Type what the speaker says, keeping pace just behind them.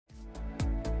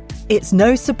It's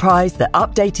no surprise that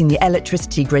updating the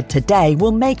electricity grid today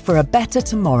will make for a better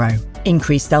tomorrow.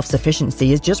 Increased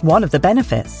self-sufficiency is just one of the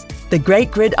benefits. The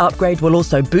Great Grid Upgrade will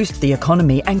also boost the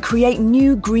economy and create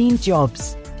new green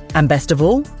jobs. And best of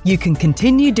all, you can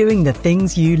continue doing the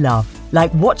things you love,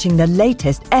 like watching the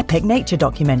latest epic nature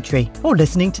documentary or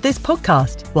listening to this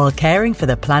podcast while caring for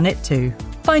the planet too.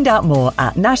 Find out more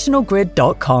at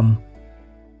nationalgrid.com.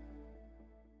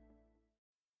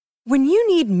 When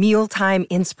you need mealtime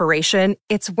inspiration,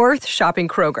 it's worth shopping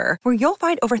Kroger, where you'll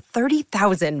find over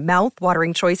 30,000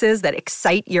 mouth-watering choices that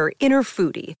excite your inner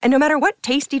foodie. And no matter what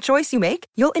tasty choice you make,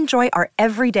 you'll enjoy our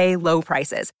everyday low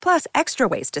prices, plus extra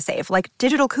ways to save, like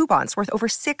digital coupons worth over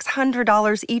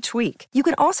 $600 each week. You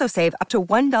can also save up to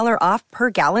 $1 off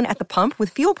per gallon at the pump with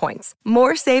fuel points.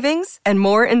 More savings and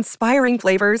more inspiring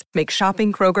flavors make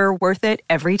shopping Kroger worth it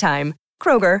every time.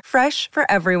 Kroger, fresh for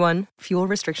everyone. Fuel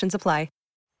restrictions apply.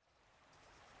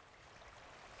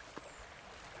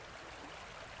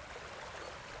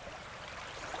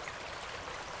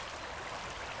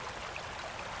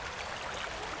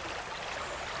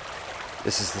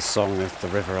 This is the song of the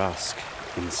River Usk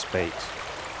in Spate,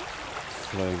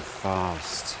 flowing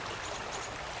fast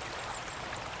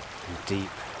and deep.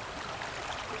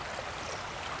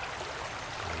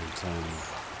 And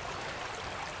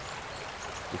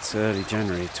it's early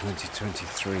January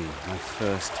 2023, my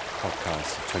first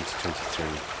podcast of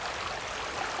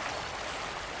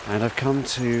 2023. And I've come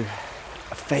to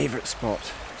a favourite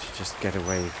spot to just get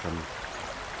away from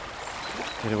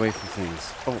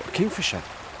things. Oh, a kingfisher!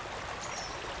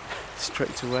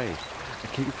 Straight away, a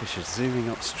kingfisher zooming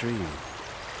upstream,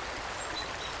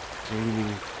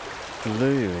 gleaming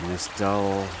blue in this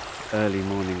dull early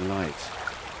morning light.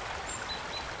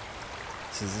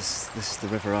 So this is the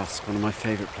River Usk, one of my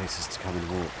favourite places to come and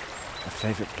walk, a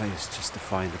favourite place just to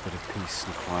find a bit of peace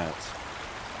and quiet.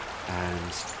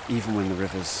 And even when the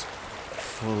river's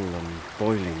full and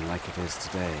boiling like it is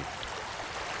today,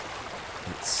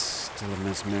 it's still a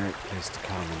mesmeric place to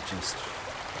come and just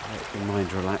let your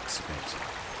mind relax a bit.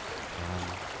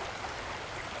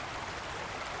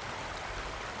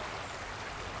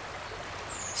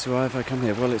 So why have I come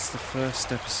here? Well, it's the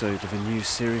first episode of a new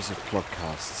series of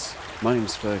podcasts. My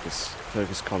name's Fergus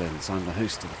Collins. I'm the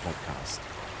host of the podcast.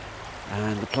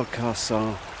 And the podcasts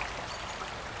are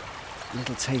a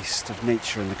little taste of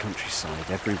nature in the countryside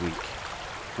every week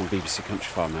on BBC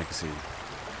Countryfile magazine.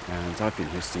 And I've been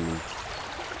hosting them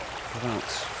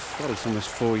for it's almost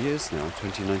 4 years now.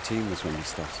 2019 was when we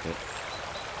started it.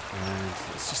 And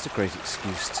it's just a great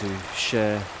excuse to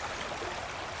share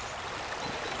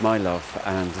my love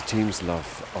and the team's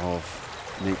love of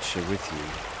nature with you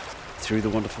through the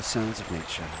wonderful sounds of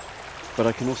nature. But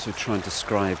I can also try and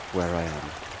describe where I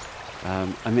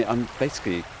am. I'm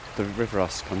basically the River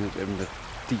Usk. I'm in the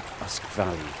deep Usk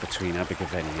Valley between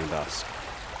Abergavenny and Usk.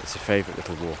 It's a favourite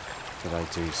little walk that I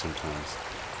do sometimes.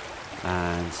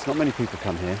 And not many people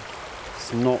come here.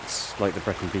 It's not like the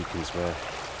Brecon Beacons where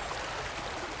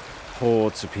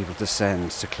hordes of people descend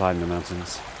to climb the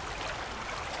mountains.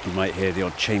 You might hear the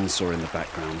odd chainsaw in the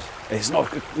background. It's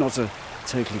not a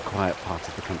totally quiet part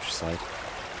of the countryside,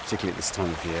 particularly at this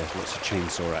time of year. Lots of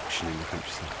chainsaw action in the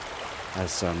countryside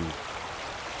as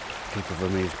people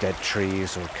remove dead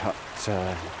trees or cut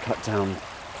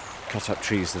up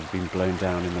trees that have been blown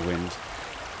down in the wind.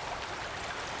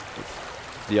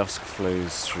 The Usk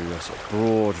flows through a sort of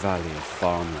broad valley of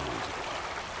farmland,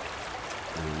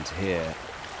 and here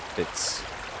the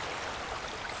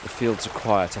fields are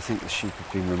quiet. I think the sheep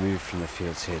have been removed from the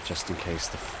fields here just in case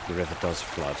the river does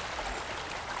flood.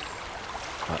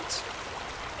 But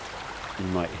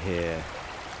you might hear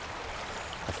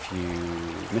a few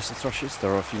mistle thrushes.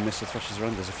 There are a few mistle thrushes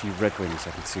around. There's a few redwings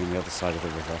I can see on the other side of the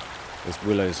river. There's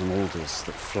willows and alders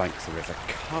that flank the river,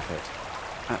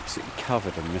 absolutely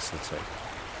covered in mistletoe.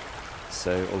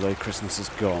 So although Christmas is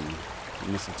gone,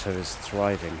 mistletoe is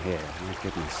thriving here, my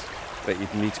goodness. But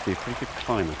you'd need to be a pretty good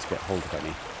climber to get hold of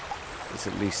any. It's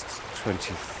at least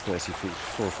 20, 30 feet,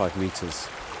 4 or 5 metres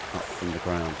up from the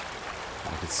ground.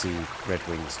 I could see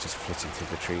redwings just flitting through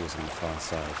the trees on the far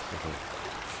side, little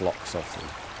flocks of them.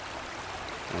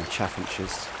 And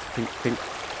chaffinches, pink.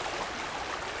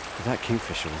 But that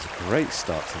kingfisher was a great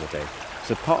start to the day.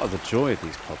 So part of the joy of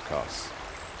these podcasts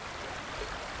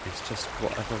is just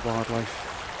whatever wildlife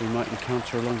we might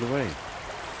encounter along the way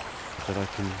that I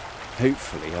can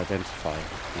hopefully identify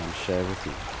and share with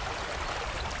you.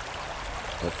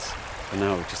 But for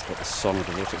now we've just got the song of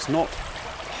the water. It's not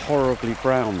horribly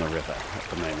brown, the river, at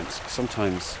the moment.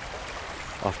 Sometimes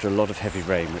after a lot of heavy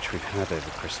rain, which we've had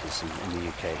over Christmas in the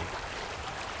UK,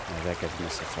 they're getting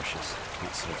mistle thrushes.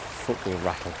 That sort of football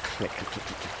rattle click, click, click,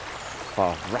 click.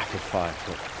 rapid fire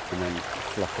clip, and then a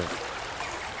flock of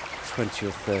 20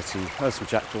 or 30, some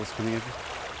jackdaws coming over,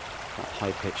 that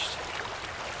high-pitched,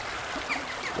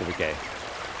 there we go,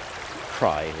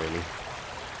 cry really.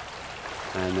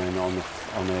 And then on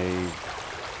a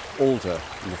alder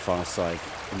on the far side,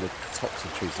 in the tops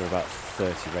of the trees, there are about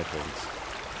 30 redwings.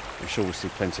 I'm sure we'll see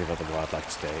plenty of other wildlife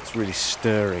today. It's really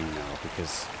stirring now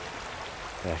because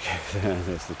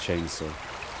there's the chainsaw.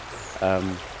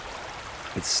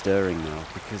 It's stirring now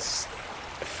because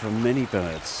for many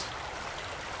birds,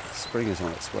 spring is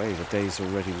on its way. The days are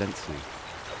already lengthening.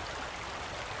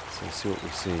 So we'll see what we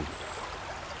see.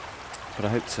 But I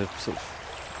hope to sort of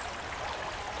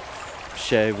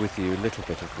share with you a little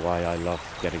bit of why I love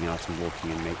getting out and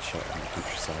walking in nature in the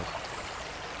countryside.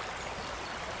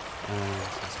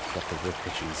 There's a flock of wood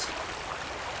pigeons.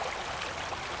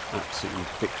 Absolutely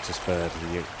ubiquitous bird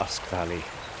in the Usk Valley.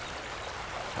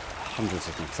 Hundreds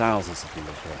of them, thousands of them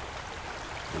live here,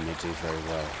 and they do very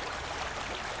well.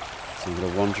 So I'm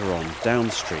going to wander on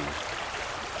downstream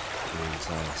and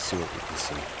see what we can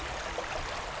see.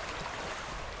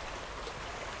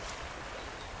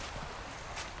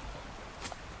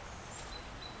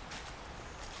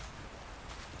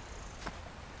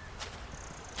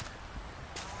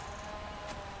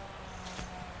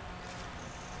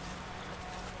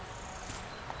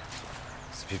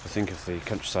 People think of the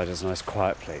countryside as a nice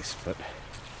quiet place, but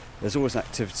there's always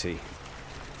activity,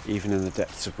 even in the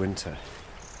depths of winter.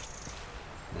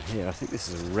 And here, I think this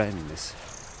is a wren, this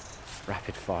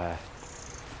rapid fire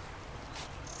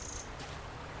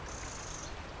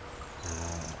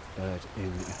bird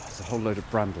there's a whole load of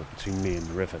bramble between me and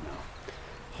the river now.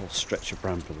 A whole stretch of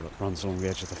bramble that runs along the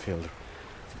edge of the field.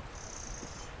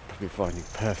 Probably finding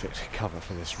perfect cover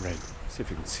for this wren. See if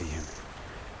you can see him.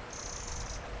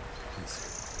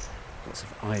 Lots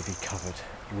of ivy-covered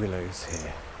willows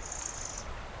here.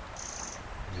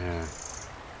 Yeah.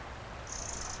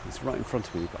 He's right in front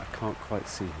of me, but I can't quite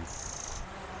see him.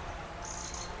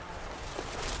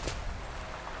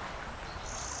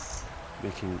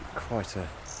 Making quite a...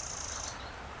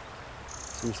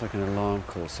 It's almost like an alarm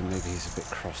call, so maybe he's a bit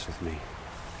cross with me.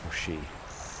 Or she.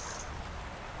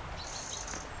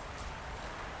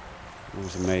 I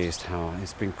was amazed how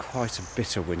it's been quite a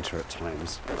bitter winter at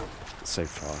times so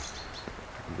far.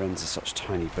 Wrens are such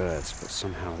tiny birds, but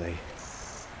somehow they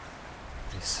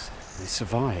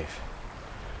survive.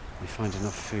 They find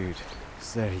enough food.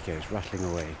 So there he goes, rattling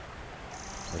away.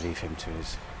 I leave him to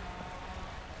his...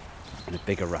 and a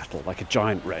bigger rattle, like a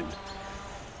giant wren.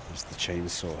 There's the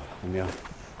chainsaw. And we are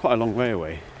quite a long way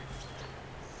away.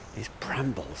 These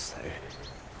brambles, though,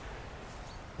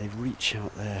 they reach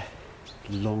out their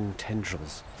long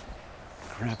tendrils,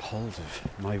 grab hold of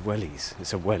my wellies.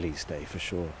 It's a wellies day for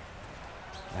sure.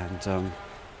 And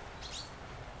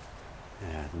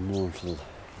the mournful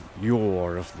yaw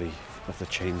of the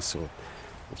chainsaw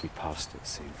will be past it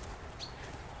soon.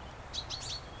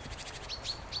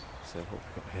 So what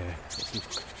we've got here, some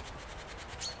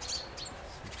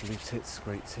blue tits,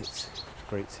 great tits,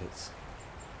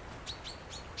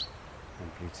 and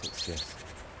blue tits, yes.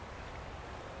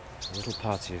 A little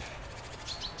party of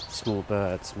small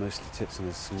birds, mostly tits, and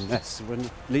there's some nests. When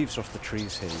the leaves are off the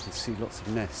trees here, you can see lots of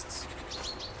nests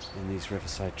in these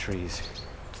riverside trees.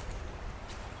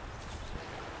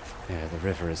 Yeah, the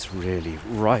river is really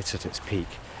right at its peak.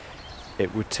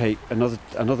 It would take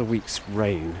another week's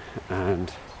rain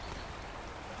and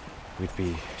we'd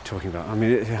be talking about... I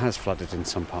mean, it has flooded in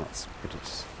some parts, but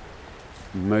it's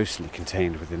mostly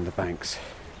contained within the banks.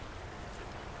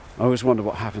 I always wonder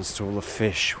what happens to all the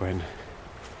fish when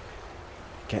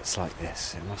it gets like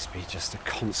this. It must be just a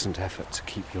constant effort to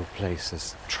keep your place.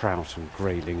 There's trout and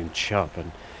grayling and chub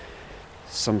and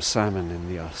some salmon in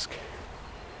the Usk.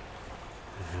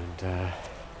 And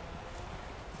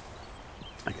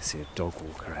I can see a dog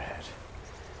walker ahead.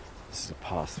 This is a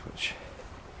path which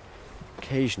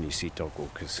occasionally you see dog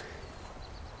walkers.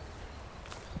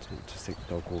 I tend to think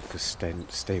dog walkers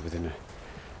stay within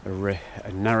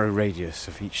a narrow radius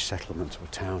of each settlement or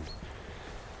town.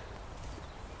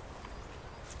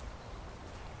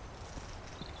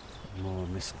 More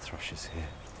missel thrushes here.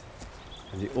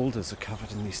 And the alders are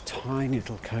covered in these tiny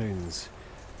little cones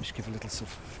which give a little sort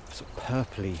of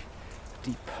purpley,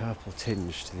 deep purple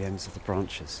tinge to the ends of the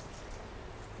branches.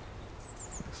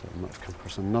 So I might have come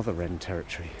across another wren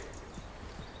territory.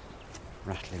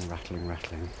 Rattling.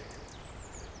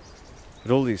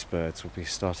 But all these birds will be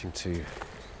starting to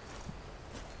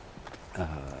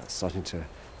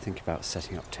think about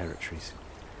setting up territories.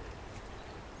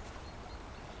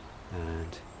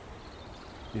 And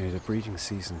the breeding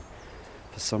season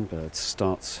for some birds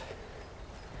starts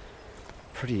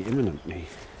pretty imminently.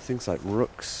 Things like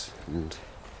rooks and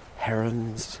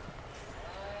herons,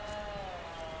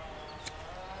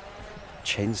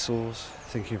 chainsaws,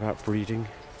 thinking about breeding.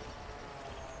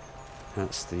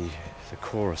 That's the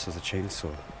chorus of the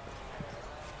chainsaw.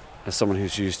 As someone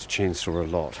who's used a chainsaw a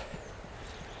lot,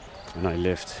 when I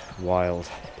lived wild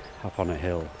up on a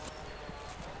hill,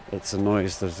 it's a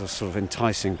noise that's sort of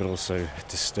enticing but also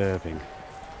disturbing.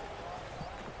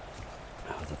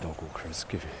 Oh, the dog walkers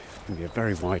give me a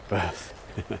very wide berth.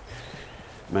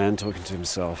 Man talking to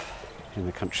himself in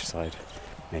the countryside.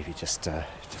 Maybe just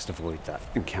avoid that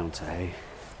encounter, hey?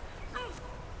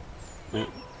 No,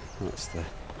 that's the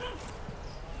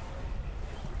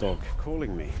dog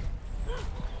calling me.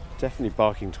 Definitely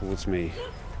barking towards me.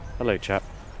 Hello, chap.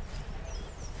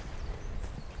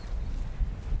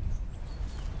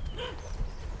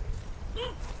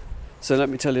 So let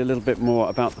me tell you a little bit more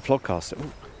about the podcast.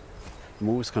 I'm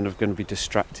always kind of going to be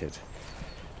distracted.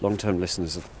 Long-term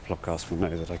listeners of the podcast will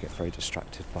know that I get very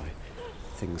distracted by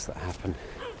things that happen.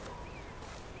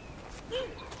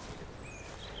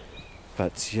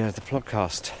 But yeah, the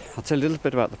podcast, I'll tell you a little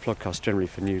bit about the podcast generally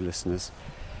for new listeners,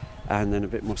 and then a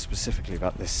bit more specifically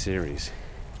about this series,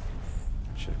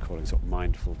 which I'm calling sort of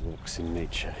Mindful Walks in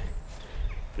Nature.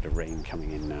 Bit of rain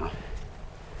coming in now.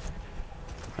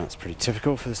 That's pretty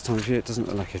typical for this time of year. It doesn't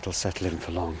look like it'll settle in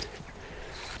for long.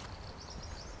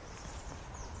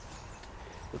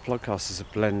 The podcast is a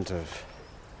blend of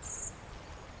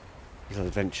little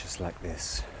adventures like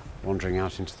this, wandering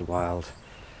out into the wild,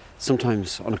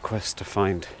 sometimes on a quest to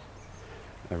find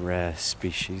a rare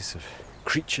species of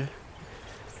creature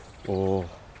or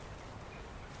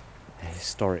a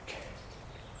historic,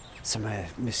 somewhere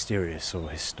mysterious or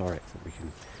historic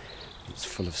that's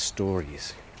full of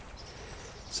stories.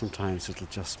 Sometimes it'll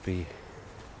just be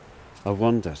a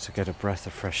wander to get a breath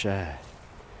of fresh air,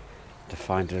 to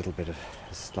find a little bit of,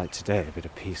 like today, a bit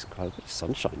of peace and quiet, a bit of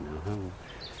sunshine now. How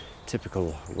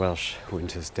typical Welsh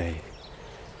winter's day.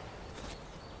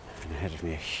 And ahead of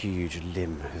me a huge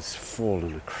limb has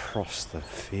fallen across the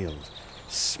field,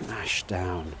 smashed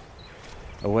down,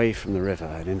 away from the river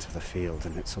and into the field,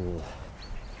 and it's all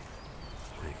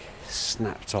like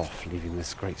snapped off, leaving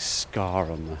this great scar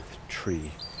on the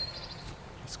tree.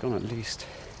 It's gone at least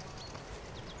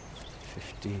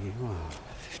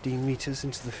 15 metres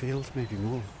into the field, maybe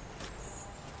more.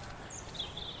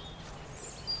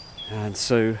 And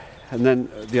then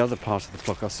the other part of the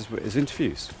podcast is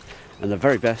interviews. And the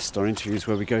very best are interviews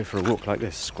where we go for a walk like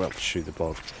this, squelch through the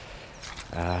bog.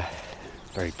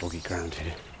 Very boggy ground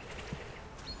here.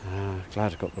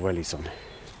 Glad I got the wellies on.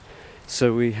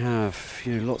 So we have,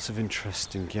 lots of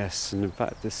interesting guests, and in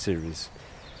fact this series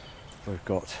we've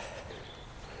got,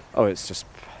 it's just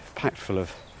packed full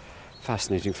of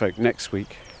fascinating folk. Next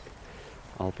week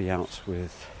I'll be out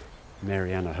with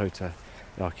Mary Anna Hota,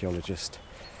 the archaeologist,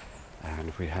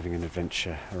 and we're having an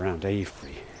adventure around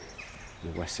Avebury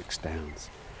in the Wessex Downs.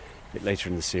 A bit later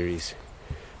in the series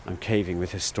I'm caving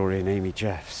with historian Amy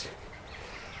Jeffs,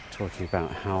 talking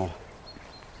about how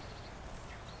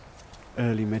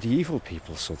early medieval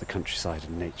people saw the countryside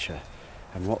and nature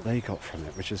and what they got from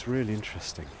it, which is really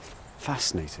interesting,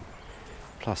 fascinating.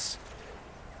 Plus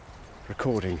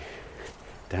recording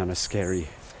down a scary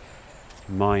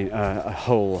mine, a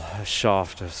hole, a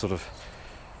shaft, a sort of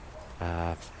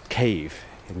cave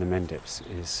in the Mendips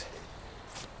is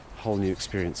a whole new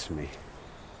experience for me.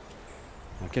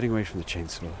 Now, getting away from the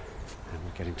chainsaw, and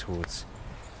we're getting towards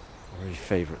a very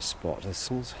favourite spot.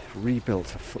 Someone's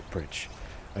rebuilt a footbridge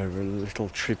over a little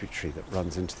tributary that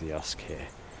runs into the Usk here,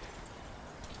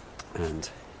 and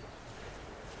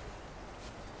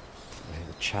we hear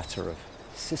the chatter of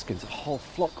siskins. A whole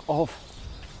flock of,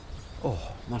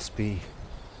 must be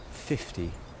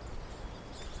 50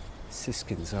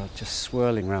 siskins are just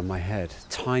swirling around my head.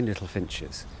 Tiny little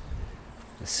finches.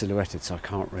 They're silhouetted so I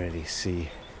can't really see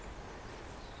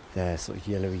their sort of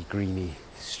yellowy greeny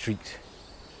streak,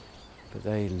 but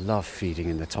they love feeding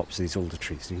in the tops of these alder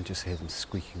trees. You can just hear them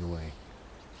squeaking away,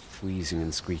 wheezing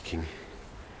and squeaking.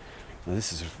 Now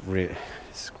this is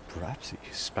it's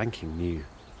absolutely spanking new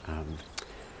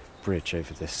bridge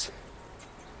over this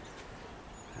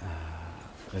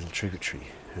little tributary,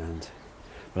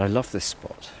 but I love this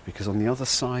spot because on the other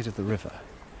side of the river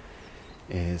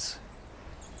is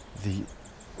the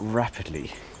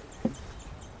rapidly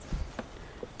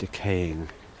decaying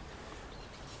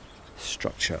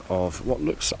structure of what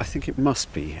looks, I think it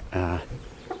must be an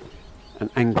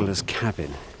angler's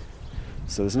cabin.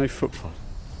 So there's no footpath.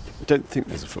 I don't think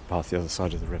there's a footpath the other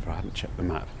side of the river. I haven't checked the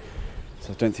map,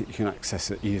 so I don't think you can access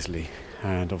it easily.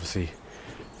 And obviously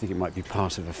I think it might be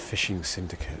part of a fishing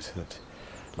syndicate that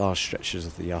large stretches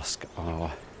of the Usk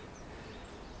are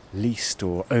leased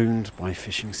or owned by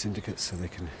fishing syndicates, so they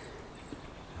can...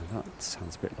 Now that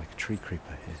sounds a bit like a tree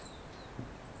creeper here.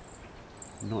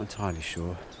 I'm not entirely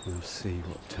sure. We'll see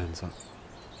what turns up.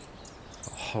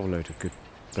 Got a whole load of good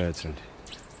birds around here.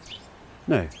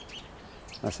 No,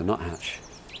 that's a nuthatch.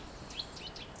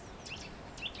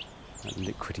 That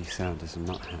liquidy sound is a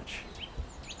nuthatch.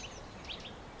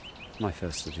 My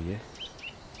first of the year.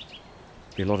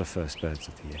 Be a lot of first birds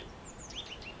of the year.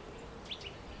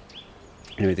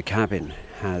 Anyway, the cabin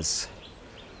has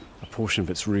a portion of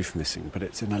its roof missing, but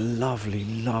it's in a lovely,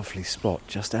 lovely spot,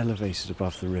 just elevated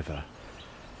above the river.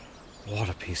 What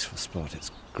a peaceful spot.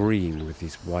 It's green with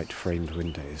these white framed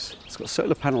windows. It's got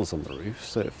solar panels on the roof,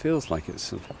 so it feels like it's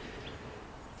sort of,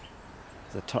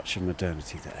 there's a touch of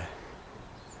modernity there.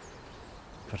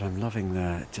 But I'm loving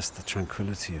just the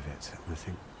tranquility of it, I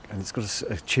think. And it's got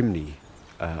a chimney,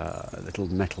 a little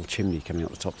metal chimney coming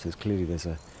up the top, so clearly there's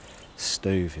a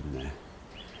stove in there.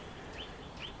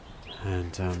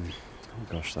 And, oh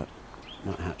gosh, that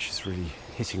nuthatch is really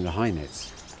hitting the high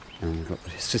notes. And we've got the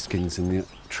siskins in the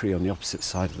tree on the opposite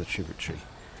side of the tributary.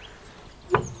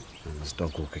 And there's a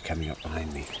dog walker coming up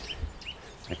behind me.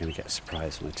 They're going to get a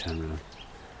surprise when I turn around.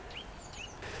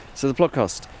 So the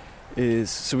podcast is,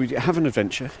 so we have an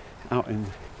adventure out in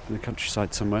the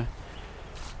countryside somewhere,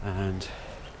 and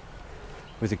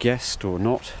with a guest or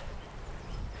not,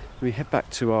 we head back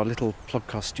to our little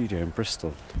podcast studio in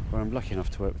Bristol, where I'm lucky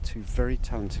enough to work with two very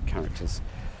talented characters.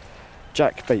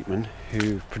 Jack Bateman,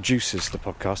 who produces the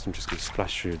podcast, I'm just going to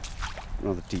splash through a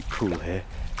rather deep pool here,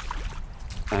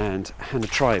 and Hannah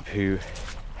Tribe, who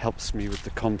helps me with the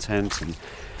content and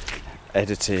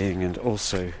editing, and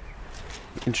also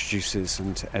introduces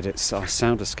and edits our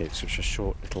sound escapes, which are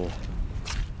short little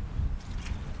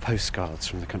postcards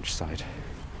from the countryside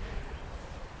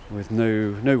with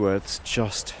no words,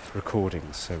 just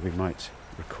recordings. So we might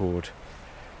record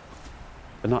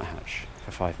a nuthatch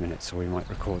for 5 minutes, or we might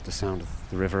record the sound of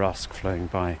the River Usk flowing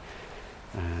by,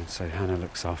 and so Hannah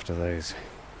looks after those.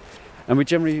 And we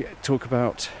generally talk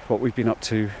about what we've been up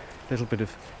to, a little bit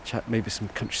of chat, maybe some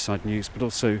countryside news, but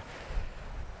also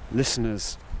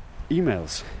listeners'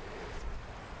 emails,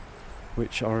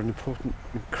 which are an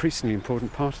increasingly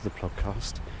important part of the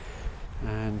podcast.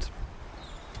 And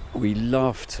we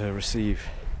love to receive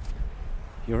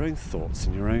your own thoughts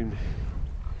and your own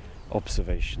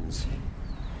observations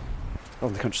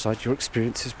on the countryside, your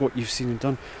experiences, what you've seen and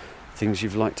done, things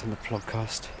you've liked on the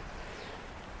podcast.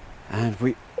 And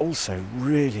we also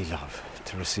really love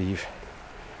to receive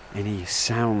any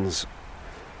sounds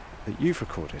that you've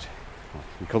recorded.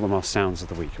 We call them our sounds of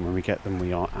the week, and when we get them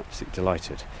we are absolutely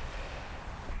delighted.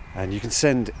 And you can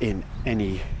send in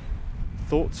any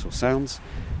thoughts or sounds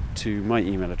to my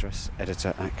email address,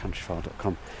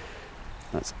 editor@countryfile.com.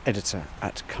 That's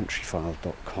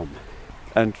editor@countryfile.com.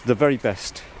 And the very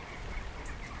best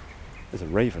is a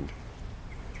raven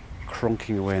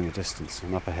cronking away in the distance,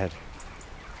 and up ahead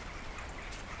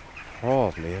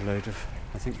probably a load of,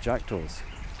 I think, jackdaws.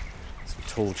 Some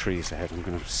tall trees ahead. I'm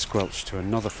going to squelch to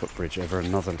another footbridge over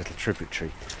another little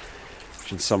tributary,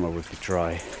 which in summer would be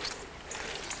dry.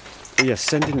 But yes,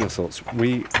 send in your thoughts.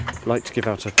 We like to give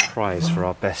out a prize for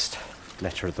our best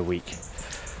letter of the week,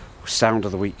 or sound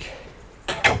of the week.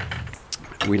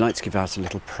 We like to give out a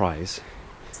little prize.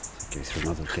 Go through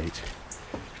another gate.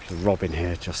 The robin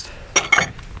here just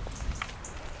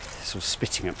sort of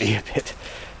spitting at me a bit.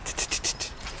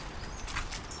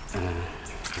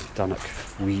 Dunnock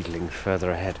wheedling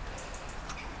further ahead.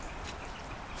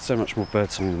 So much more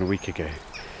birdsong than a week ago.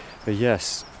 But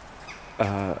yes,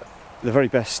 the very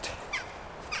best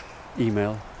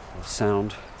email or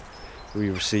sound we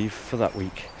receive for that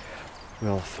week,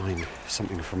 we'll find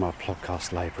something from our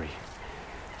podcast library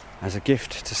as a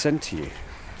gift to send to you.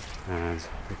 And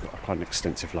we've got quite an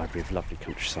extensive library of lovely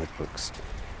countryside books.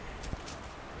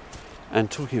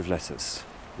 And talking of letters,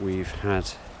 we've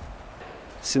had,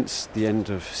 since the end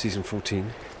of season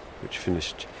 14, which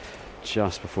finished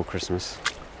just before Christmas,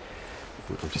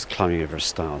 I'm just climbing over a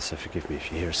stile, so forgive me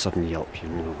if you hear a sudden yelp. You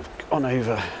know I've gone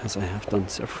over, as I have done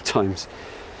several times.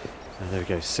 There we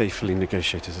go, safely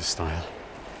negotiated a stile.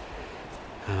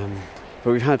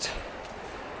 But we've had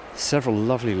several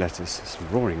lovely letters, some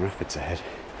roaring rapids ahead,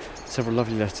 several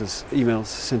lovely letters, emails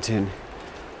sent in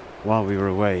while we were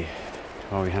away,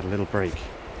 while we had a little break.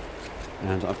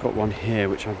 And I've got one here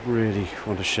which I really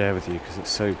want to share with you because it's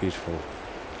so beautiful.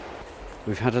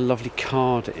 We've had a lovely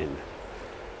card in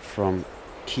from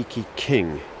Kiki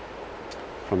King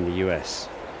from the US.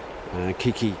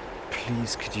 Kiki,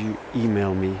 please could you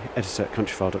email me,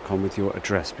 editor@countryfile.com, with your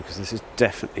address, because this is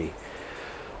definitely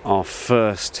our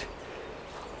first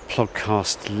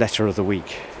Plodcast Letter of the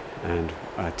Week and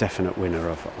a definite winner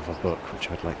of a book which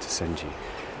I'd like to send you.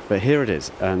 But here it is,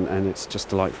 and it's just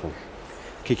delightful.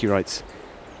 Kiki writes,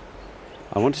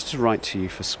 I wanted to write to you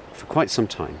for quite some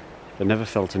time, but never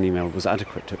felt an email was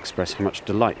adequate to express how much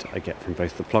delight I get from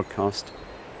both the Plodcast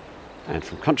and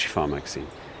from Country Farm magazine,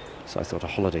 so I thought a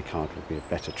holiday card would be a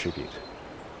better tribute.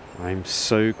 I'm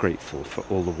so grateful for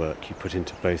all the work you put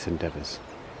into both endeavours.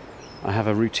 I have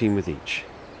a routine with each.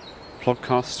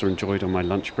 Plodcasts are enjoyed on my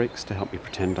lunch breaks to help me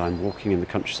pretend I'm walking in the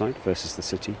countryside versus the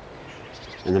city,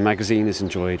 and the magazine is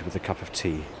enjoyed with a cup of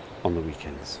tea on the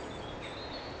weekends.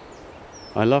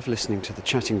 I love listening to the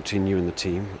chatting between you and the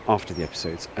team after the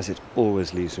episodes, as it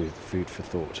always leaves me with food for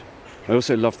thought. I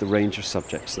also love the range of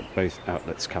subjects that both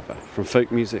outlets cover, from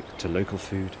folk music to local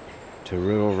food to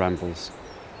rural rambles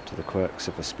to the quirks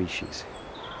of a species.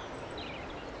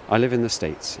 I live in the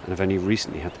States and have only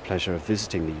recently had the pleasure of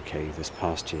visiting the UK this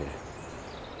past year.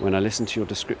 When I listen to your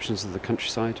descriptions of the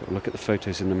countryside, or look at the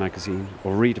photos in the magazine,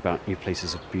 or read about new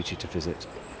places of beauty to visit,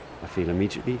 I feel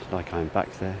immediately like I am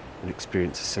back there and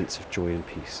experience a sense of joy and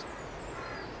peace.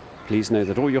 Please know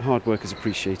that all your hard work is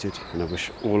appreciated, and I wish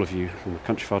all of you and the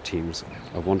Country Farm teams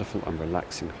a wonderful and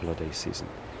relaxing holiday season.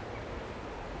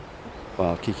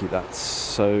 Well, Kiki, that's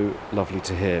so lovely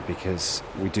to hear, because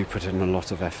we do put in a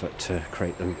lot of effort to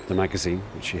create the magazine,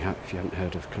 which if you haven't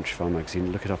heard of Country Farm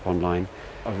magazine, look it up online.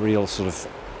 A real sort of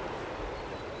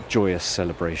joyous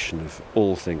celebration of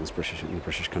all things British in the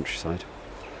British countryside,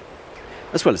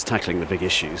 as well as tackling the big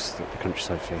issues that the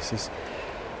countryside faces,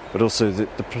 but also the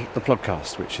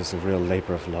Plodcast, which is a real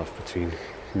labour of love between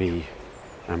me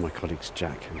and my colleagues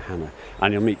Jack and Hannah.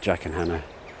 And you'll meet Jack and Hannah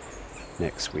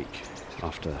next week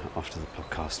after the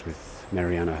podcast with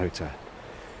Mariana Hota.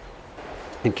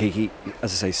 And Kiki,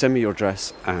 as I say, send me your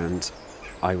address and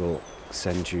I will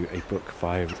send you a book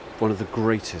by one of the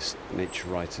greatest nature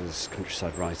writers,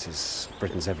 countryside writers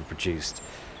Britain's ever produced,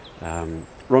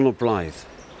 Ronald Blythe,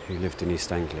 who lived in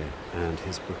East Anglia, and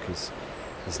his book is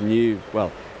new. Well,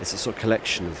 it's a sort of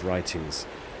collection of writings.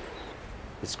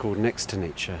 It's called Next to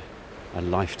Nature, A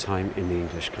Lifetime in the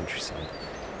English Countryside,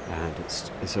 and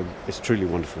it's truly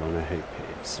wonderful, and I hope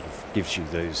it sort of gives you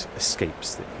those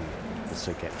escapes that you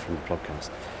also get from the Plodcast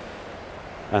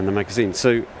and the magazine.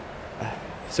 So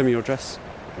send me your address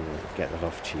and we'll get that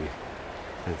off to you,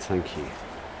 and thank you.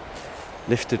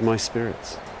 Lifted my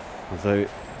spirits, although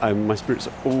my spirits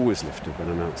are always lifted when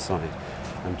I'm outside.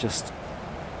 I'm just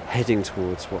heading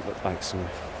towards what look like some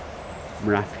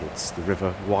rapids. The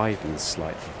river widens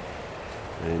slightly,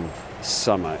 and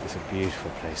summer is a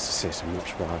beautiful place to sit and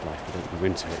watch wildlife, but in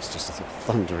winter it's just a sort of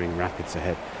thundering rapids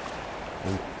ahead.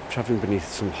 I'm travelling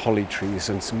beneath some holly trees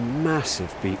and some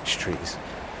massive beech trees,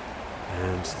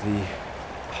 and the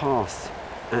path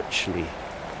actually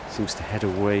seems to head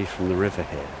away from the river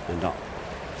here and up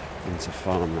into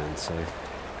farmland, so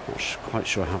not quite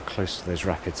sure how close to those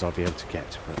rapids I'll be able to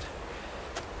get, but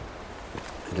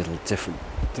a little different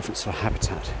sort of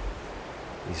habitat.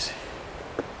 These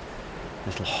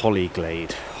little holly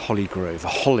glade, holly grove, a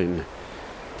hollin.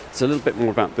 So a little bit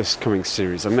more about this coming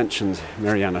series. I mentioned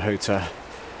Mariana Hota,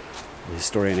 the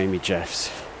historian Amy Jeffs,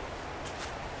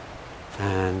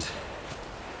 and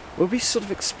we'll be sort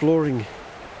of exploring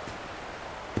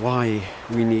why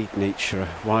we need nature,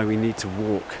 why we need to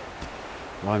walk,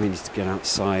 why we need to get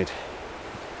outside,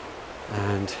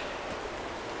 and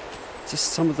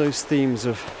just some of those themes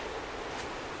of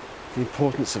the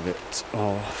importance of it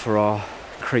for our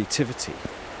creativity,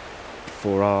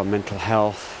 for our mental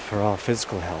health, for our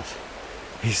physical health.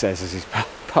 He says as he's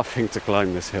puffing to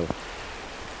climb this hill.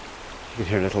 You can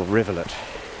hear a little rivulet,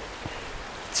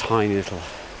 a tiny little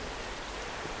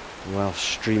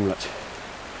Welsh streamlet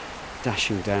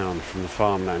dashing down from the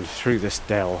farmland through this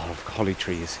dell of holly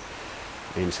trees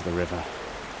into the river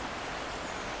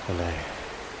below.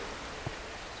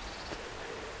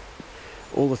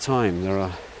 All the time there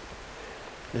are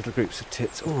little groups of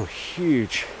tits. Oh, a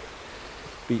huge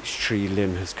beech tree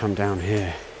limb has come down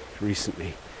here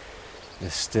recently.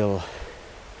 There's still,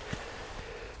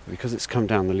 because it's come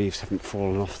down, the leaves haven't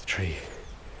fallen off the tree.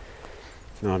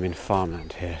 Now I'm in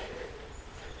farmland here,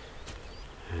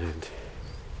 and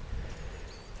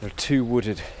there are two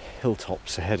wooded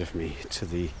hilltops ahead of me to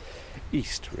the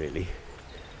east, really,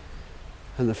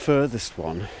 and the furthest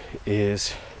one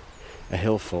is a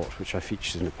hill fort which I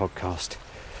featured in a podcast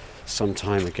some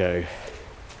time ago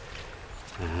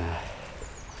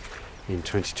in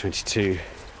 2022,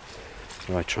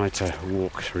 where I tried to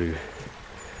walk through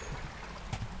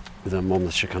the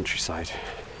Monmouthshire countryside.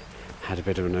 Had a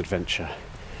bit of an adventure,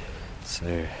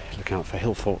 so look out for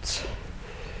hill forts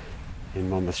in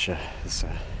Monmouthshire. There's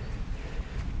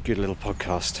good little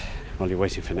podcast while you're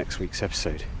waiting for next week's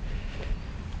episode.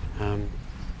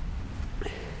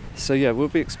 So yeah, we'll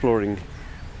be exploring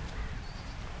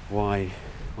why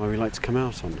we like to come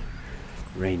out on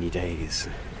rainy days.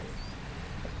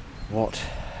 What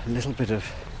a little bit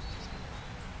of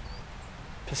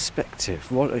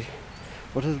perspective, what a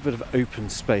little bit of open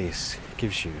space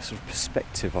gives you, a sort of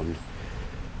perspective on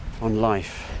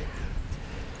life.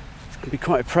 It can be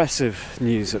quite oppressive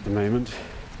news at the moment,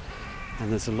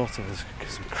 and there's a lot of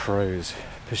some crows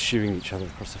pursuing each other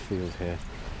across the field here.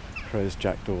 Crows,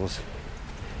 jackdaws.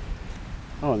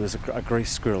 Oh, and there's a grey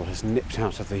squirrel has nipped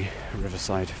out of the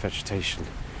riverside vegetation,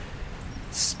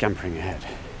 scampering ahead,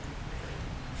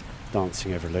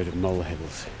 dancing over a load of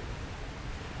molehills.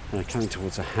 And I'm coming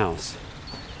towards a house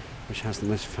which has the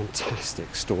most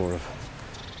fantastic store of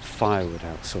firewood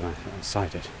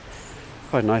outside it.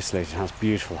 Quite an isolated house,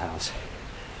 beautiful house.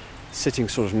 Sitting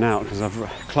sort of now, because I've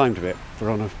climbed a bit, we're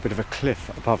on a bit of a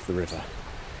cliff above the river.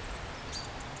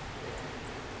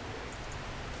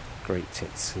 Great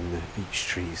tits and the beech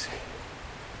trees.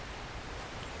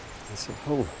 There's a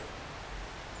whole...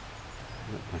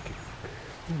 look like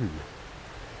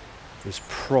there's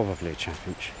probably a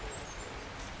chaffinch,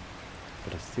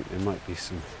 but I think there might be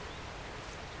some...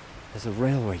 There's a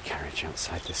railway carriage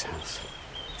outside this house.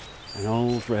 An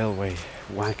old railway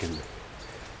wagon,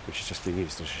 which has just been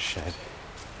used as a shed.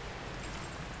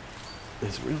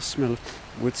 There's a real smell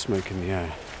of wood smoke in the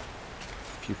air.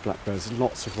 A few blackbirds, and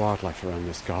lots of wildlife around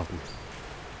this garden.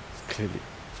 It's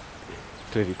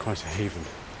clearly quite a haven.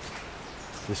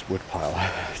 This wood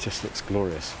pile just looks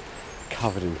glorious,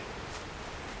 covered in...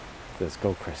 There's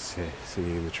goldcrests here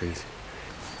singing in the trees.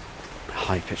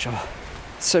 High pitch. Oh,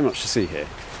 so much to see here.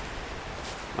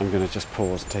 I'm going to just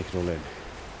pause and take it all in.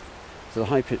 So the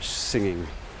high pitched singing,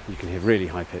 you can hear really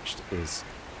high pitched, is,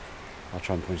 I'll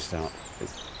try and point it out,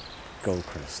 is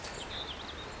goldcrest.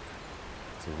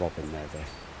 There's a robin there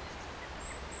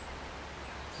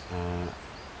though.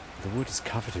 The wood is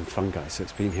covered in fungi, so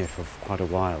it's been here for quite a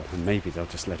while, and maybe they'll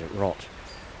just let it rot,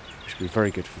 which would be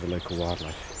very good for the local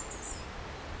wildlife.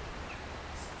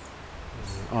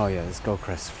 Oh yeah, there's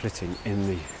goldcrest flitting in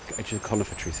the edge of the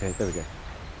conifer trees here. There we go.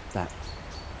 That.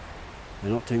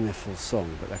 They're not doing their full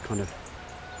song, but they're kind of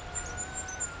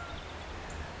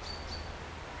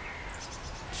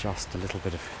just a little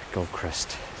bit of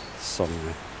goldcrest song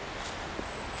there.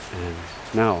 And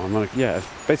now I'm on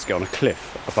basically on a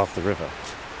cliff above the river.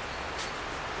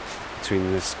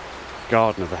 Between this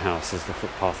garden of the house, as the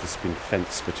footpath has been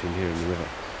fenced between here and the river.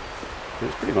 And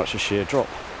it's pretty much a sheer drop.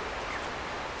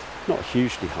 Not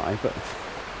hugely high, but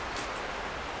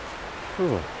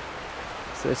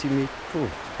 30 metres,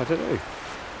 I don't know,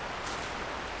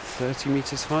 30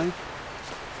 metres high.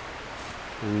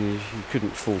 And you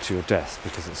couldn't fall to your death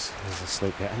because there's a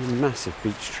slope here. And massive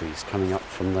beech trees coming up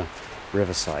from the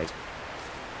riverside.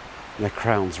 And their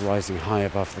crowns rising high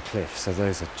above the cliff, so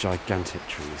those are gigantic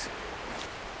trees.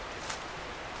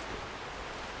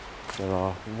 There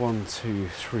are 1, 2,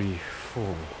 3,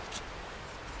 4,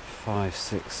 5,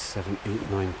 6, 7,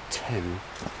 8, 9, 10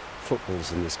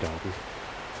 footballs in this garden.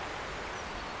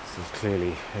 So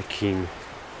clearly they're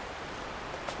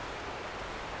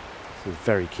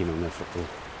very keen on their football.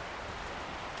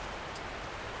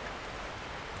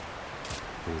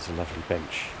 And there's a lovely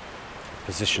bench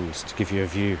positioned to give you a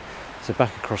view. So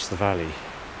back across the valley,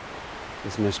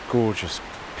 there's the most gorgeous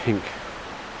pink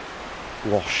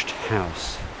washed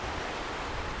house.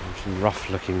 And some rough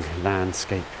looking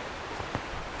landscape.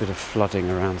 Bit of flooding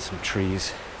around some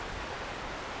trees.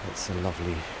 It's a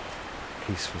lovely,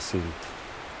 peaceful scene.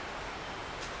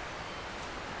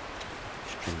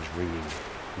 Strange ringing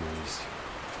noise.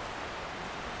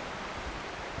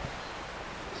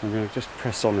 So I'm going to just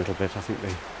press on a little bit. I think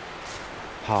the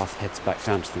path heads back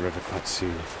down to the river quite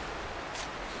soon.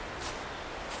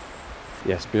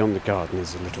 Yes, beyond the garden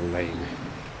is a little lane,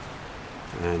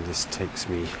 and this takes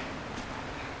me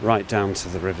right down to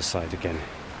the riverside again.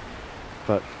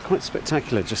 But quite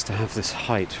spectacular just to have this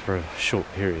height for a short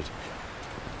period.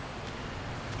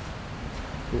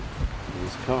 Oh,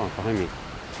 there's a car behind me.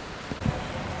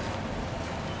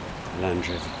 The Land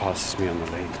Rover passes me on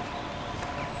the lane.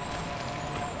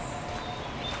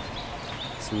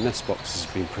 Some nest boxes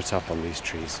have been put up on these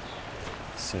trees,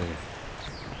 so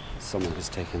someone has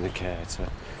taken the care to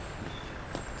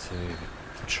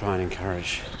try and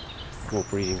encourage more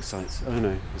breeding sites. Oh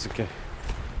no, there's a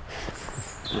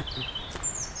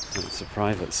it's a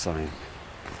private sign.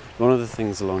 One of the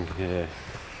things along here,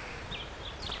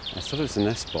 I thought it was a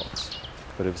nest box,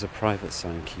 but it was a private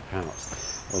sign, keep out,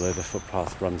 although the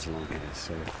footpath runs along here,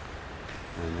 so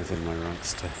I'm within my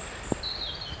rights to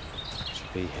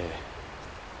be here.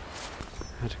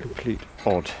 had a complete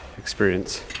odd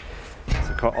experience, as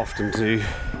I quite often do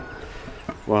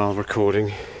while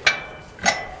recording.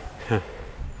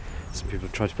 Some people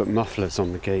tried to put mufflers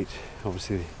on the gate.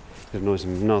 Obviously the noise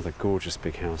of another gorgeous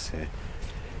big house here,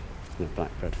 and a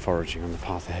blackbird foraging on the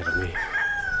path ahead of me,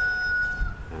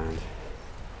 and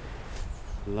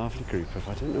a lovely group of,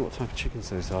 I don't know what type of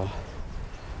chickens those are,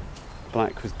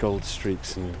 black with gold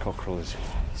streaks, and cockerel is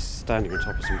standing on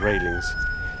top of some railings,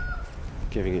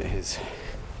 giving it his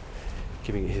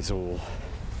all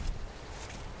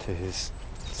to his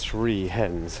 3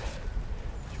 hens.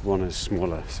 One is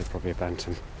smaller, so probably a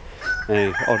bantam.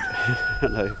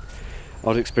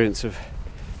 Odd experience of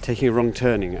taking a wrong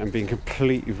turning and being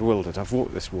completely bewildered. I've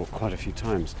walked this walk quite a few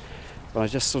times, but I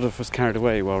just sort of was carried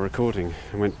away while recording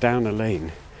and went down a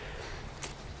lane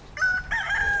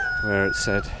where it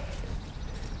said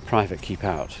private, keep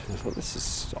out. I thought, this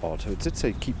is odd. It did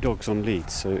say keep dogs on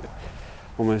leads, so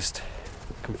almost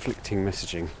conflicting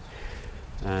messaging,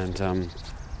 and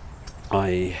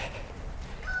I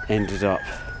ended up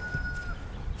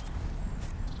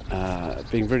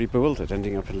being really bewildered,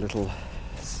 ending up in a little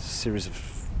series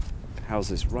of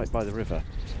houses right by the river,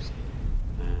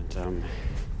 and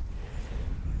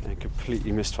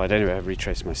completely mystified. Anyway, I've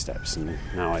retraced my steps, and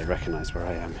now I recognise where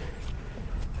I am,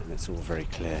 and it's all very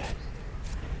clear.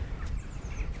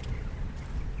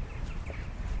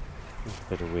 There's a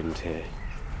bit of wind here,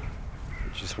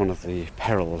 which is one of the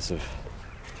perils of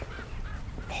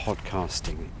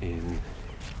podcasting in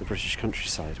the British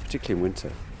countryside, particularly in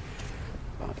winter.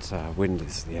 But wind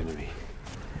is the enemy,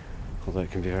 although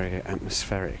it can be very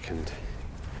atmospheric and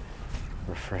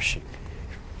refreshing.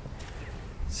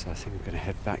 So I think I'm going to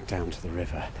head back down to the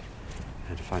river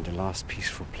and find a last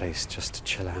peaceful place just to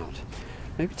chill out.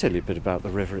 Maybe tell you a bit about the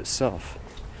river itself,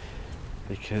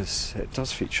 because it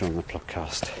does feature on the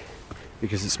podcast,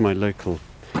 because it's my local.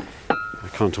 I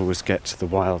can't always get to the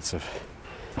wilds of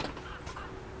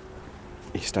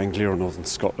East Anglia or Northern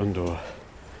Scotland or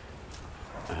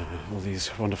all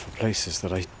these wonderful places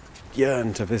that I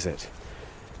yearn to visit.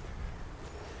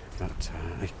 But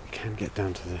I can get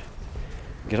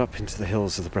up into the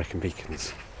hills of the Brecon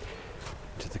Beacons,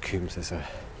 to the Coombs. There's a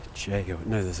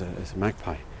there's a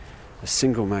magpie, a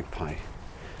single magpie,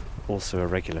 also a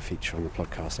regular feature on the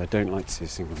podcast. I don't like to see a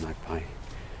single magpie,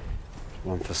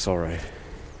 one for sorrow,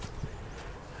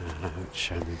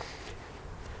 which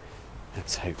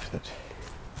let's hope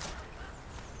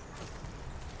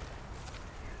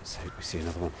we see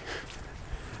another one.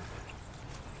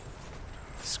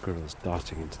 The squirrels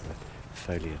darting into the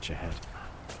foliage ahead.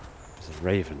 There's a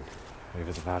raven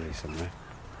over the valley somewhere.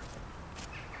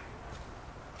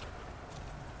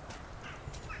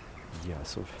 Yeah,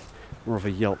 sort of more of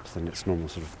a yelp than its normal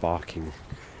sort of barking,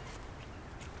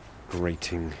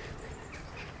 grating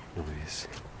noise.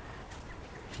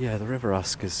 Yeah, the River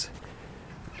Usk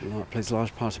plays a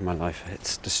large part in my life.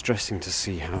 It's distressing to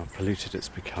see how polluted it's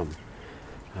become.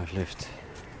 I've lived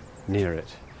near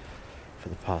it for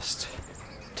the past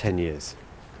 10 years,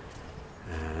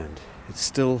 and it's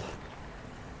still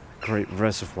a great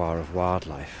reservoir of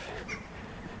wildlife.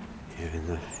 In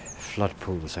the flood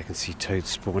pools I can see toads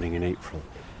spawning in April.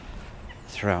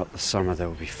 Throughout the summer there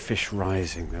will be fish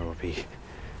rising, there will be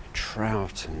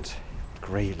trout and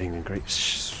grayling and great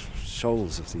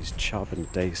shoals of these chub and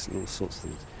dace and all sorts of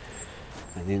things,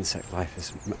 and the insect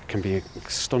life can be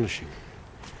astonishing.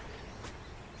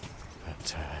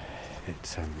 But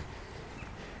it's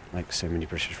like so many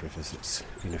British rivers, it's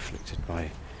been afflicted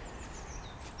by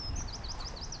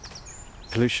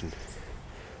pollution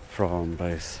from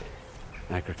both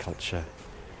agriculture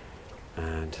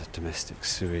and domestic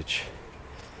sewage,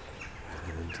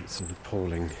 and it's an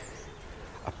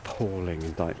appalling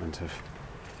indictment of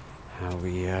how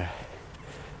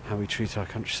we treat our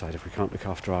countryside. If we can't look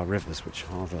after our rivers, which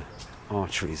are the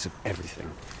arteries of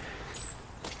everything,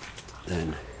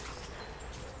 then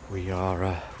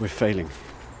we're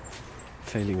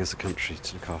failing as a country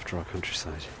to look after our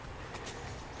countryside,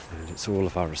 and it's all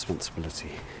of our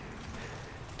responsibility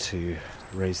to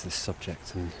raise this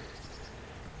subject and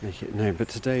make it known. But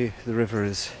today the river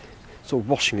is sort of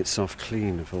washing itself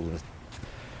clean of all the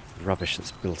rubbish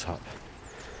that's built up,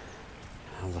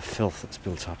 all the filth that's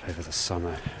built up over the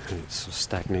summer, and it sort of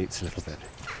stagnates a little bit,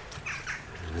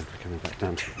 and we're coming back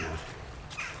down to it now.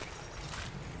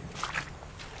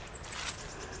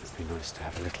 It'd be nice to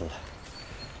have a little.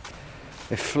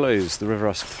 The River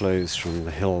Usk flows from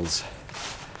the hills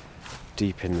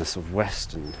deep in the sort of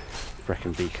western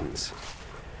Brecon Beacons,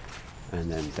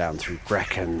 and then down through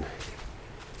Brecon,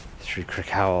 through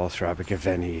Crickhowell, through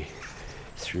Abergavenny,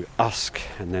 through Usk,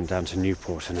 and then down to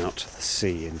Newport and out to the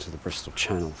sea into the Bristol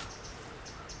Channel.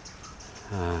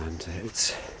 And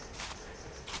it's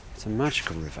a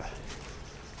magical river.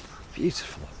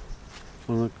 Beautiful.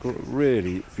 One of the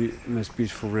really most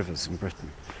beautiful rivers in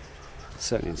Britain.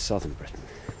 Certainly in southern Britain.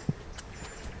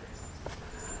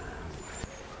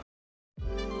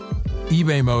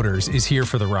 eBay Motors is here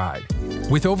for the ride.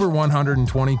 With over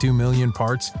 122 million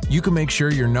parts, you can make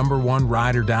sure your number one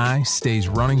ride or die stays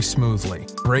running smoothly.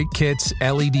 Brake kits,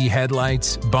 LED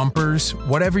headlights, bumpers,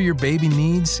 whatever your baby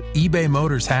needs, eBay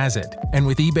Motors has it. And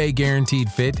with eBay Guaranteed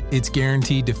Fit, it's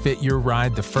guaranteed to fit your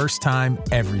ride the first time,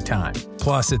 every time.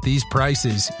 Plus, at these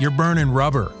prices, you're burning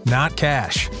rubber, not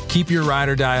cash. Keep your ride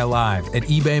or die alive at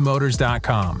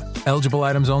ebaymotors.com. Eligible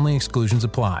items only, exclusions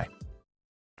apply.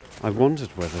 I wondered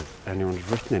whether anyone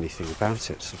had written anything about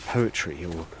it, so poetry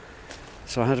or...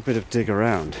 So I had a bit of dig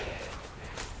around.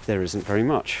 There isn't very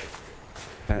much.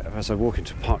 As I walk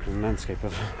into Parkland landscape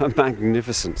of a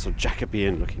magnificent sort of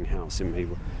Jacobean-looking house, it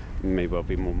may well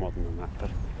be more modern than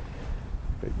that,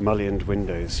 but mullioned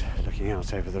windows looking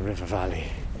out over the river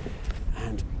valley,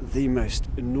 and the most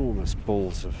enormous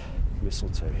balls of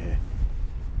mistletoe here.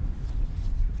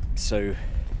 So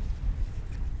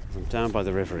I'm down by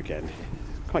the river again.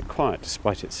 Quite quiet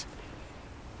despite its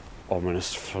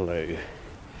ominous flow.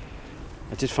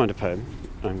 I did find a poem.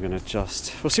 We'll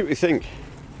see what we think.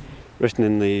 Written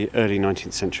in the early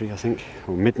 19th century, I think,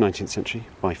 or mid 19th century,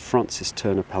 by Francis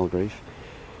Turner Palgrave.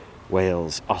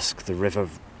 Wales, Usk, the River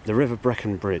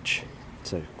Brecon Bridge.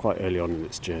 So quite early on in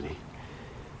its journey.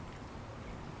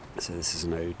 So this is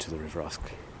an ode to the River Usk.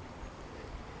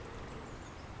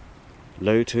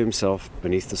 Low to himself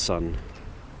beneath the sun,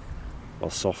 while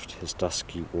soft his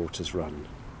dusky waters run,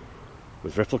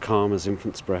 with ripple calm as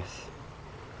infant's breath,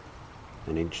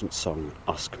 an ancient song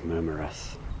Usk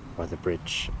murmureth by the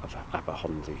bridge of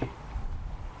Aberhondie.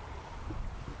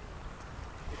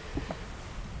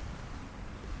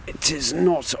 It is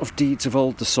not of deeds of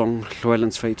old the song,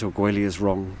 Llewellyn's fate or Gwalia's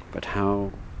wrong, but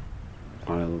how,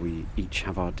 while we each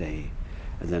have our day,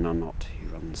 and then are not, he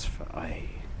runs for aye.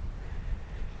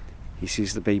 He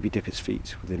sees the baby dip its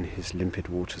feet within his limpid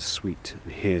waters sweet,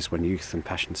 and hears when youth and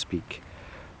passion speak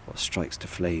what strikes to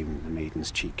flame the maiden's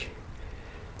cheek.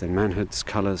 Then manhood's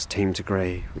colours tame to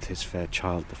grey, with his fair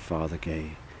child the father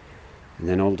gay, and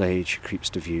then old age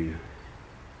creeps to view,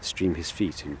 stream his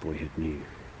feet in boyhood new.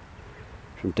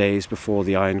 From days before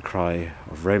the iron cry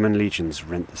of Roman legions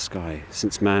rent the sky,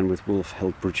 since man with wolf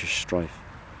held brutish strife,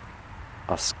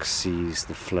 Usk sees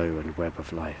the flow and web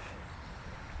of life.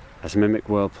 As mimic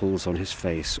whirlpools on his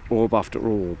face, orb after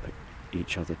orb,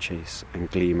 each other chase, and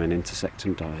gleam and intersect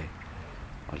and die,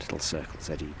 our little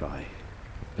circles eddy by.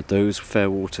 But those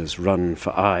fair waters run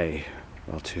for aye,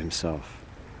 while to himself,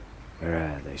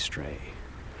 where'er they stray,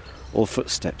 all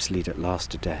footsteps lead at last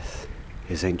to death,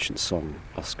 his ancient song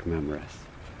Usk murmureth,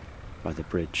 by the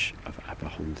bridge of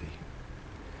Aberhondie.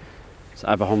 So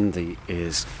Aberhondie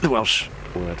is the Welsh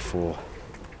word for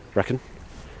Brecon.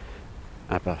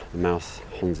 Aber, the mouth,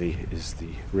 Hondie is the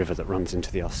river that runs into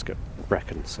the Usk at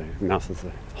Brecon, so mouth of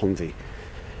the Hondie.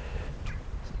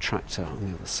 There's a tractor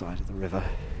on the other side of the river.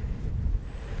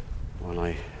 While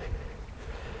I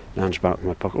lounge about in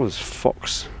my pocket, there's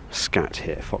fox scat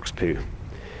here, fox poo,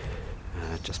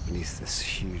 just beneath this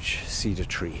huge cedar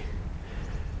tree.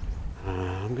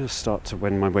 I'm going to start to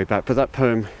wend my way back, but that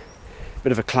poem, a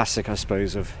bit of a classic, I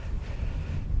suppose, of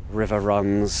river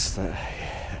runs that,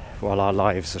 while our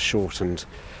lives are shortened,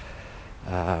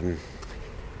 the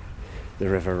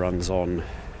river runs on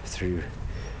through,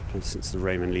 for instance, the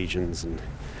Roman legions and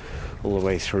all the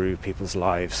way through people's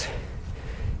lives.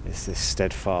 It's this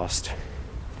steadfast.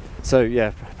 So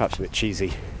yeah, perhaps a bit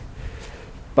cheesy,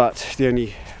 but the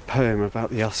only poem about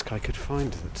the Usk I could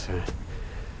find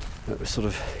that sort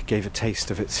of gave a taste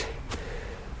of its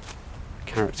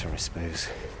character, I suppose.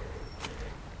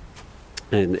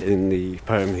 In the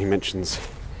poem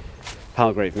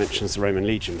Palgrave mentions the Roman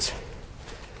legions,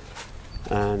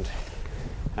 and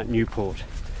at Newport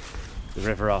the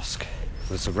River Usk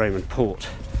was a Roman port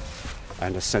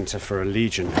and a centre for a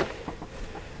legion.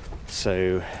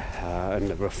 So, and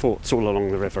there were forts all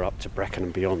along the river up to Brecon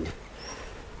and beyond.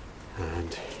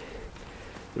 And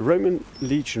the Roman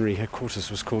legionary headquarters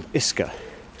was called Isca.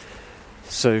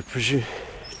 So, it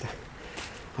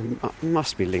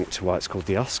must be linked to why it's called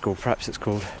the Usk, or perhaps it's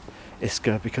called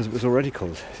Isca because it was already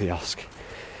called the Usk.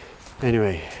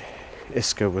 Anyway,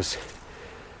 Isca was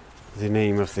the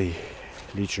name of the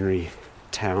legionary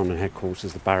town and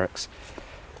headquarters, the barracks.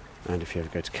 And if you ever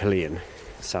go to Caerleon,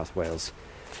 South Wales,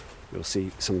 you'll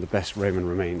see some of the best Roman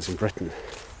remains in Britain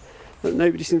that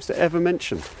nobody seems to ever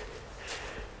mention.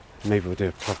 Maybe we'll do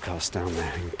a podcast down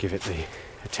there and give it the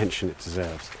attention it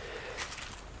deserves.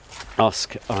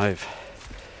 Usk, I've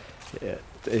It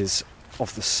is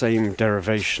of the same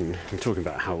derivation. I'm talking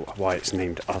about why it's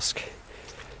named Usk.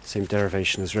 Same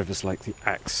derivation as rivers like the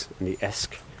Axe and the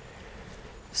Esk.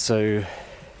 So,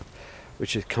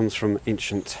 which comes from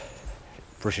ancient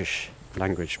British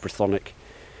language, Brythonic,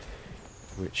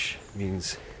 which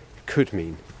could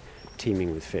mean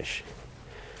teeming with fish.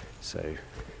 So,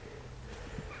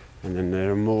 and then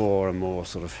there are more and more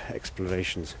sort of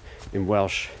explorations. In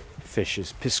Welsh, fish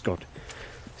is pysgod,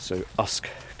 so Usk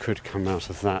could come out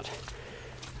of that.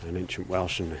 And ancient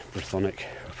Welsh and Brythonic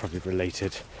are probably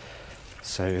related.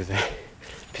 So the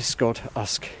pysgod,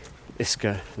 Usk,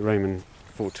 Isca, the Roman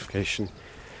fortification,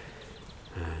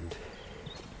 and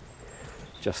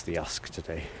just the Usk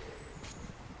today.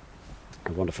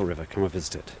 A wonderful river. Come and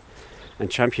visit it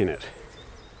and champion it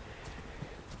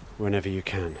whenever you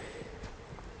can.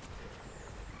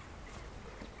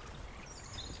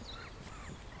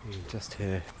 You can just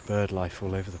hear bird life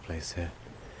all over the place here.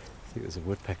 I think there's a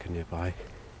woodpecker nearby,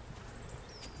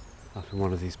 up in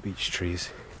one of these beech trees.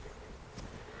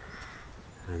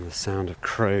 And the sound of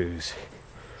crows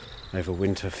over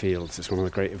winter fields is one of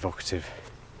the great evocative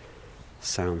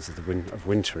sounds of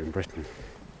winter in Britain.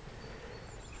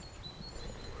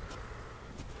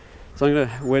 So I'm going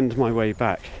to wend my way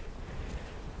back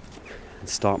and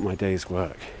start my day's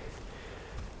work,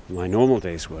 my normal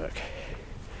day's work,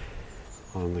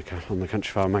 on the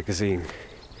Countryfile magazine.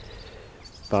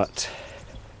 But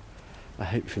I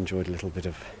hope you've enjoyed a little bit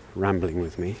of rambling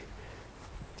with me,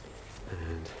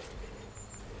 and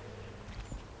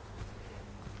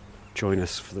join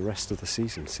us for the rest of the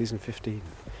season 15,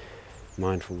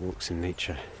 Mindful Walks in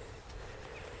Nature,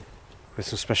 with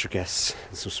some special guests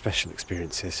and some special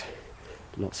experiences,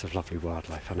 lots of lovely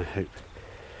wildlife, and I hope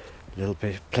a little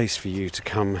bit of place for you to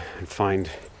come and find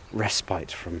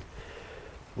respite from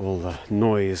all the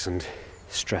noise and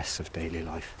stress of daily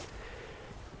life.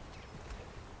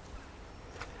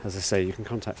 As I say, you can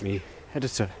contact me,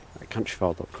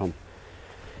 editor@countryfile.com.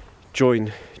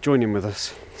 Join in with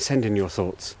us, send in your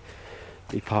thoughts,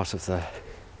 be part of the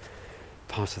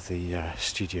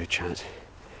studio chat,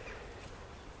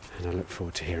 and I look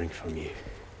forward to hearing from you.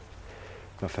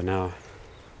 But for now,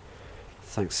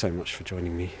 thanks so much for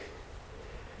joining me,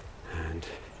 and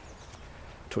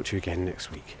talk to you again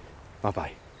next week. Bye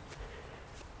bye.